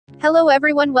Hello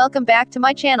everyone, welcome back to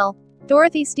my channel.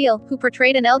 Dorothy Steel, who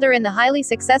portrayed an elder in the highly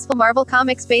successful Marvel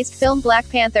Comics-based film Black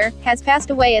Panther, has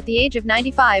passed away at the age of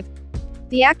 95.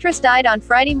 The actress died on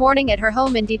Friday morning at her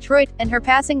home in Detroit, and her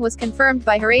passing was confirmed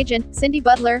by her agent, Cindy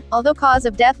Butler, although cause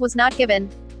of death was not given.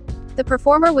 The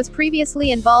performer was previously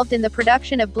involved in the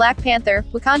production of Black Panther,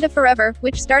 Wakanda Forever,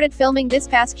 which started filming this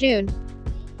past June.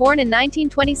 Born in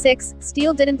 1926,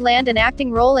 Steel didn't land an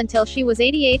acting role until she was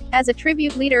 88, as a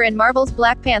tribute leader in Marvel's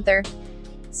Black Panther.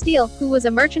 Steel, who was a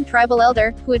merchant tribal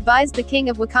elder, who advised the King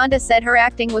of Wakanda, said her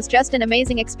acting was just an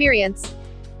amazing experience.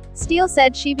 Steel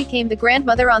said she became the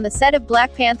grandmother on the set of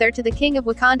Black Panther to the King of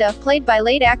Wakanda, played by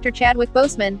late actor Chadwick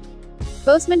Boseman.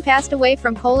 Boseman passed away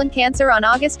from colon cancer on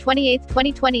August 28,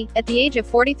 2020, at the age of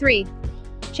 43.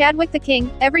 Chadwick the King,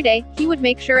 every day, he would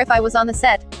make sure if I was on the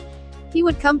set. He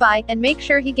would come by, and make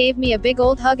sure he gave me a big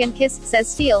old hug and kiss,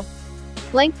 says Steel.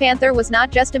 Black Panther was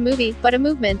not just a movie, but a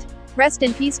movement. Rest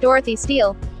in peace Dorothy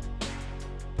Steel.